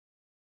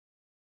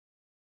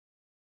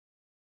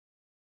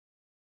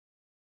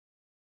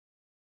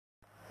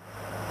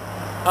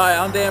Hi,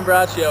 I'm Dan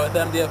Braccio with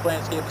MDF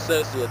Landscape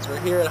Associates.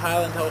 We're here at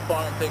Highland Hill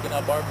Farm picking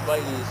up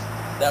arborvitaes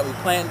that we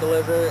plan to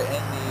deliver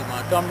in the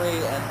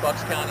Montgomery and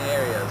Bucks County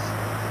areas.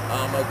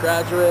 I'm a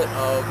graduate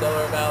of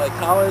Delaware Valley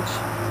College.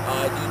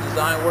 I do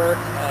design work,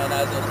 and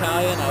as an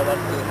Italian, I love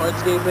to do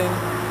hardscaping.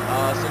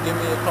 So give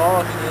me a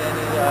call if you need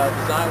any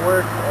design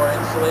work or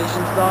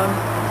installations done.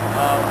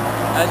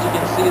 As you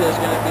can see,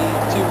 there's going to be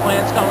 2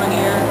 plants coming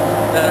here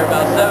that are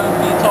about 7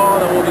 feet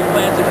tall that will be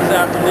planted this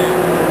afternoon.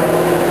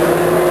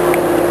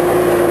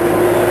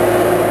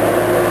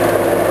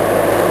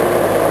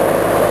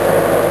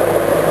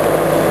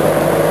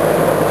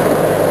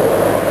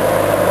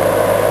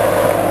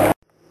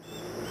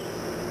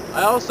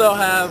 I also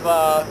have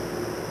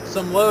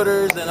some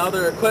loaders and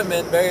other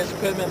equipment, various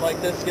equipment like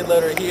this skid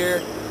loader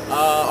here,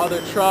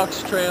 other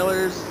trucks,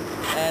 trailers,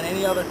 and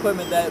any other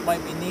equipment that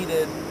might be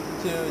needed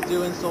to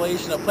do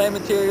installation of plant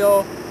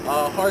material,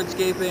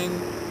 hardscaping.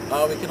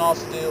 We can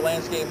also do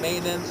landscape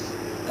maintenance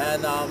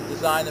and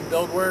design and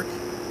build work.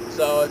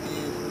 So if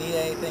you need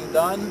anything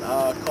done,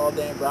 call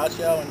Dan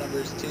Braccio, and number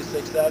is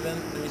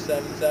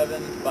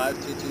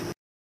 267-377-5223.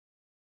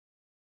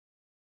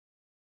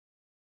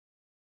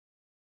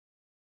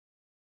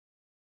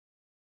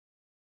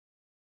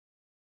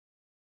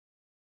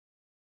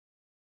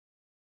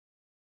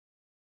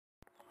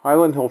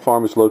 Highland Hill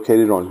Farm is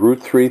located on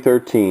Route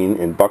 313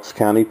 in Bucks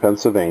County,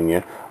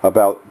 Pennsylvania,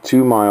 about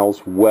 2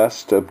 miles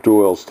west of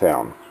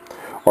Doylestown.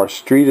 Our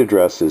street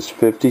address is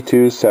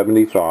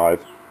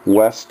 5275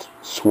 West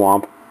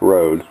Swamp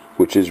Road,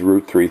 which is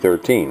Route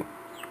 313.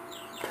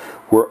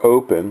 We're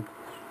open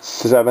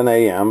 7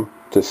 a.m.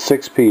 to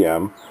 6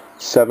 p.m.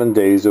 7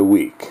 days a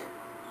week.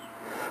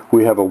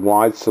 We have a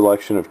wide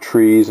selection of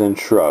trees and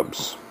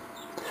shrubs.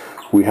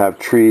 We have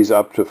trees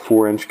up to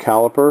 4-inch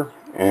caliper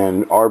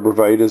and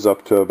arborvitaes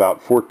up to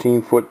about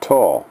 14 foot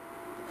tall.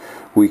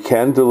 We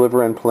can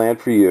deliver and plant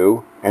for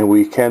you, and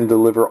we can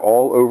deliver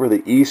all over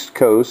the East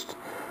Coast,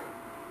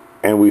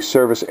 and we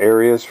service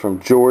areas from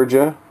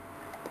Georgia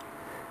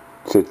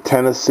to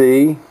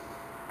Tennessee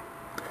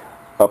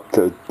up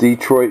to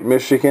Detroit,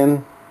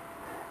 Michigan,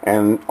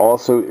 and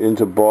also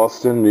into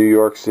Boston, New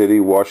York City,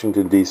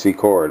 Washington, D.C.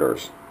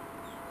 corridors.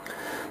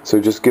 So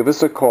just give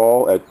us a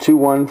call at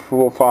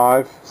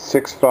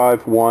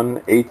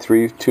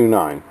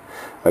 215-651-8329.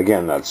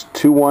 Again, that's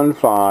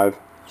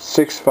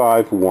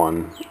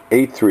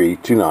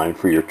 215-651-8329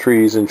 for your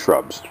trees and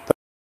shrubs.